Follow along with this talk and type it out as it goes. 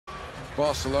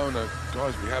Barcelona,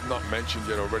 guys we have not mentioned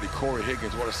yet already, Corey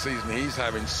Higgins, what a season he's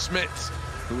having. Smits,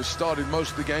 who has started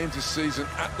most of the games this season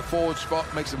at the forward spot,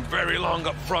 makes them very long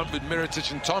up front with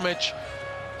Mirotic and Tomic,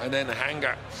 and then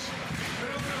Hanga.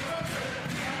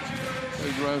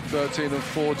 He's around 13 and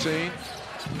 14.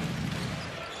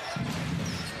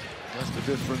 That's the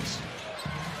difference.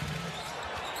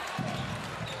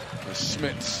 The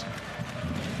Smits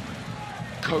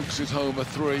coaxes home a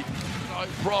 3.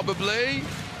 Probably.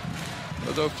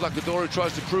 Although Flacadori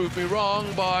tries to prove me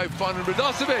wrong by finding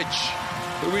Radosevic,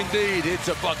 who indeed hits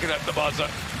a bucket at the buzzer.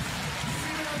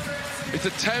 It's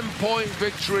a 10-point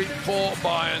victory for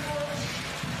Bayern.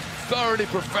 Thoroughly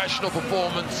professional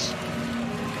performance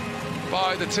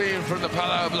by the team from the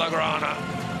Palau Blaugrana.